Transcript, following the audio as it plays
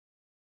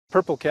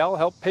Purple Cow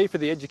helped pay for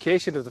the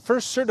education of the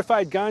first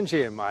certified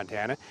ganja in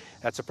Montana.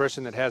 That's a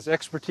person that has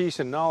expertise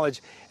and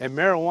knowledge in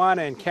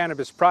marijuana and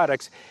cannabis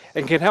products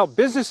and can help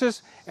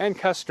businesses and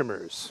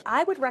customers.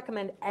 I would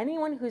recommend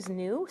anyone who's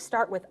new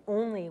start with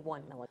only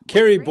 1 milligram.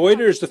 Carrie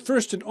Boyder is the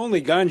first and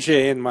only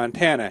ganja in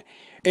Montana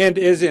and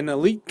is an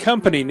elite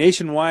company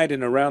nationwide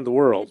and around the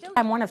world.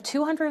 I'm one of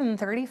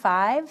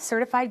 235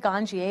 certified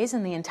ganjiers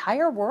in the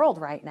entire world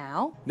right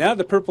now. Now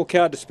the Purple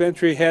Cow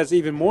dispensary has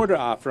even more to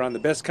offer on the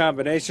best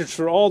combinations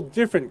for all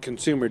different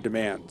consumer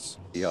demands.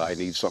 Yeah, I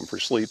need something for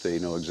sleep. They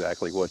know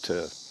exactly what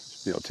to,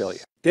 tell you.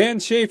 Dan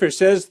Schaefer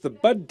says the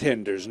bud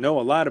tenders know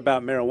a lot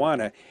about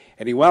marijuana,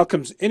 and he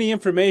welcomes any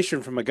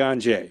information from a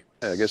ganja.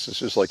 I guess it's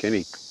just like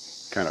any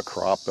kind of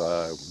crop,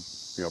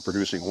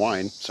 producing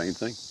wine, same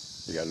thing.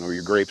 You got to know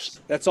your grapes.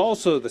 That's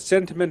also the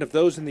sentiment of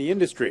those in the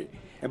industry,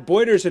 and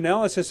Boyder's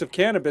analysis of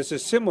cannabis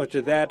is similar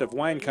to that of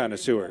wine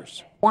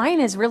connoisseurs.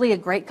 Wine is really a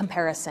great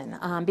comparison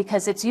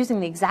because it's using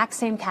the exact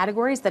same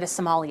categories that a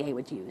sommelier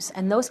would use,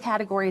 and those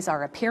categories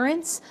are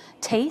appearance,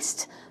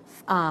 taste,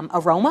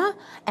 aroma,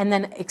 and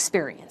then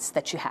experience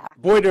that you have.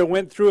 Boyder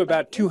went through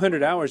about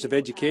 200 hours of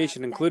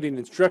education, including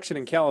instruction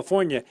in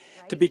California,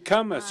 to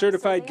become a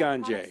certified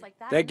ganja.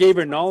 That gave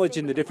her knowledge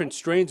in the different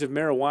strains of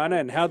marijuana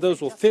and how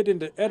those will fit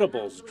into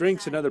edibles,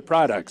 drinks, and other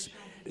products.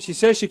 She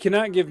says she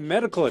cannot give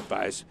medical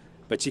advice,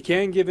 but she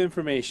can give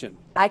information.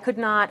 I could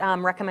not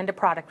recommend a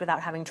product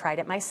without having tried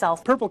it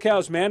myself. Purple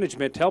Cow's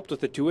management helped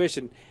with the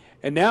tuition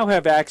and now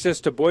have access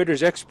to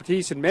Boyder's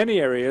expertise in many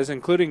areas,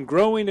 including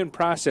growing and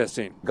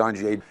processing.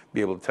 Ganja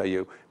be able to tell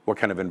you what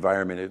kind of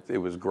environment it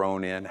was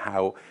grown in,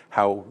 how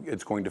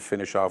it's going to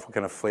finish off, what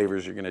kind of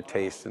flavors you're going to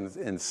taste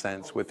and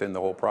sense within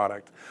the whole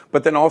product.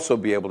 But then also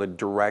be able to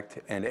direct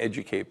and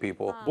educate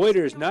people.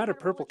 Boyder is not a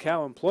Purple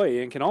Cow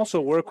employee and can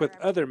also work with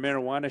other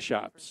marijuana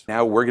shops.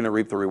 Now we're going to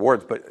reap the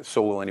rewards, but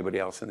so will anybody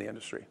else in the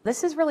industry.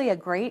 This is really a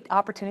great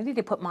opportunity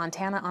to put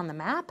Montana on the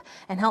map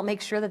and help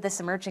make sure that this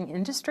emerging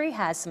industry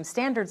has some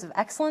standards of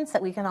excellence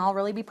that we can all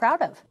really be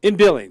proud of. In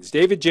Billings,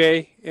 David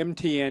J.,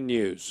 MTN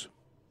News.